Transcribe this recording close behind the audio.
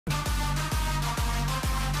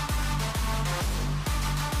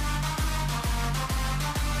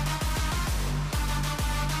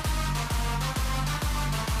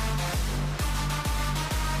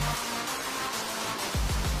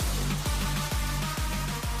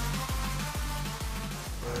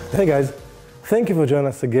Hey guys, thank you for joining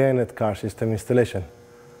us again at Car System Installation.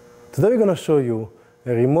 Today we're going to show you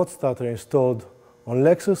a remote starter installed on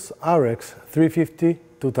Lexus RX350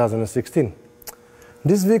 2016.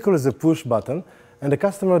 This vehicle is a push button and the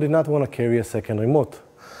customer did not want to carry a second remote.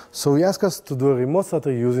 So he asked us to do a remote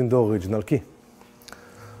starter using the original key.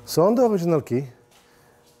 So on the original key,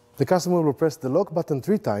 the customer will press the lock button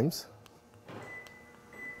 3 times.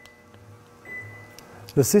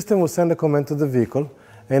 The system will send a command to the vehicle,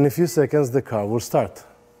 and in a few seconds the car will start.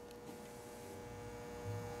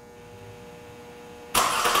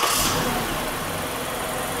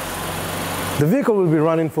 The vehicle will be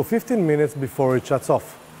running for 15 minutes before it shuts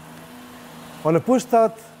off. On the push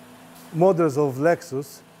start models of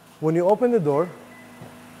Lexus, when you open the door,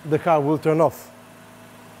 the car will turn off.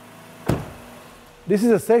 This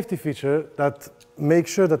is a safety feature that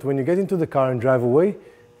makes sure that when you get into the car and drive away,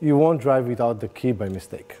 you won't drive without the key by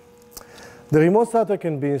mistake. The remote starter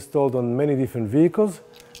can be installed on many different vehicles.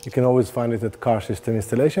 You can always find it at Car System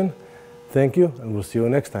Installation. Thank you, and we'll see you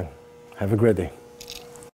next time. Have a great day.